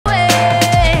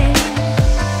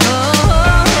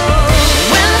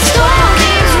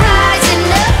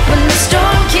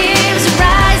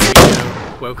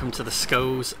welcome to the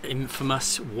Skulls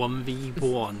infamous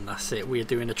 1v1. That's it, we are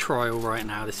doing a trial right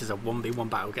now. This is a 1v1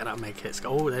 battle. Get that make hit.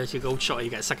 Oh, there's your gold shot. You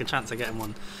get a second chance of getting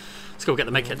one. Let's go get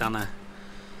the make hit down there.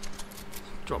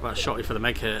 Drop that shotty for the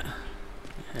make hit.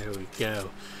 There we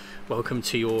go. Welcome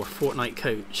to your Fortnite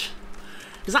coach.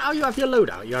 Is that how you have your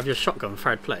loadout? You have your shotgun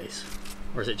third place?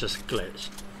 Or is it just glitched?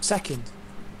 Second.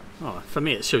 Oh, for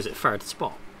me it shows it third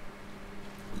spot.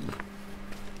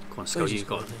 Come on, Skull, you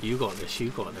got this,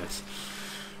 you got this.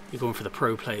 You're going for the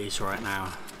pro plays right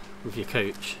now with your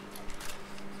coach.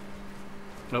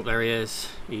 Oh, there he is.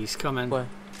 He's coming. Where?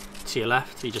 To your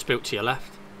left. He just built to your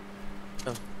left.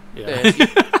 Oh. Yeah.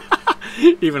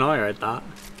 Even I heard that.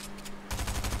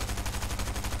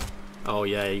 Oh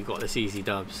yeah, you got this easy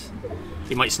dubs.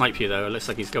 He might snipe you though. It looks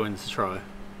like he's going to try.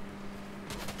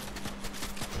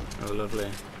 Oh, lovely.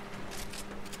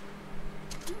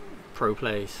 Pro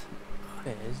plays.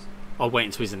 There it is. I'll wait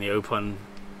until he's in the open.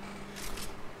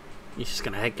 He's just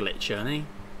gonna head glitch, isn't he?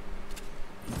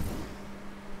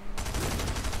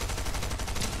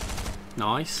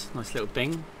 Nice, nice little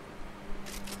bing.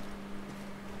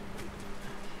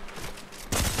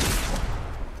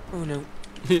 Oh no.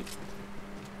 Yeah,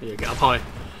 get up high.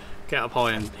 Get up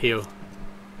high and heal.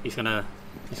 He's gonna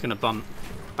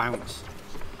bounce.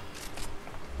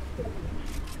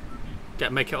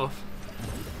 Make it off.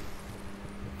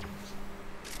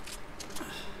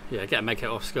 Yeah, make it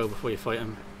off, Skull, before you fight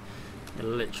him. You're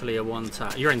literally a one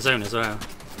tap. You're in zone as well.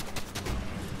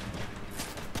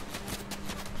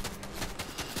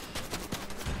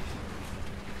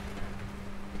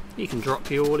 He can drop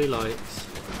you all he likes.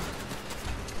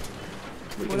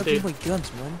 What happened to my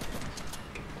guns, man?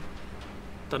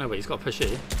 Don't know, but he's got to push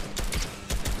it.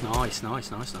 Nice,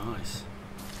 nice, nice, nice.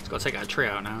 He's got to take that tree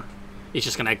out now. He's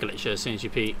just going to glitch you as soon as you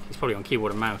peek. He's probably on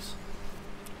keyboard and mouse.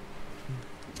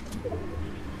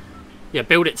 Yeah,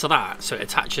 build it to that, so it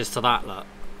attaches to that, look.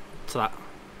 To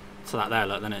that there,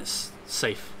 look, then it's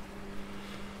safe.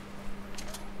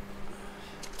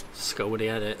 Skull with the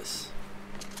edits.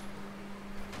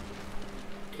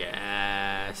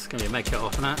 Yeah, it's going to be a make it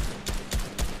off, isn't it?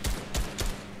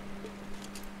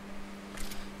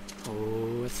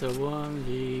 Oh, it's a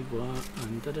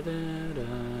 1v1. Da, da, da, da.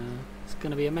 It's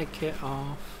going to be a make it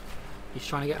off. He's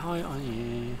trying to get high on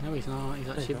you. No, he's not. He's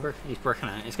actually he's bricking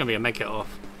it. It's going to be a make it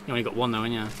off. You only got one though,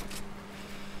 ain't you? Is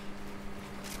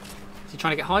he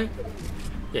trying to get high?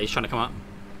 Yeah, he's trying to come up.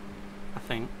 I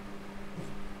think.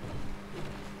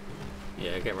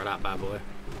 Yeah, get rid of that bad boy.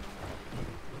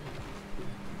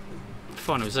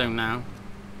 Final zone now.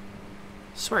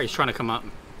 I swear he's trying to come up.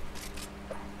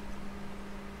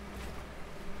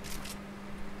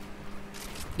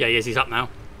 Yeah, he is. He's up now.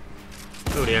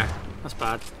 Oh dear. That's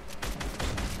bad.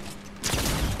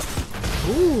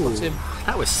 Ooh,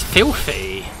 that was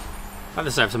filthy. That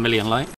deserves a million likes.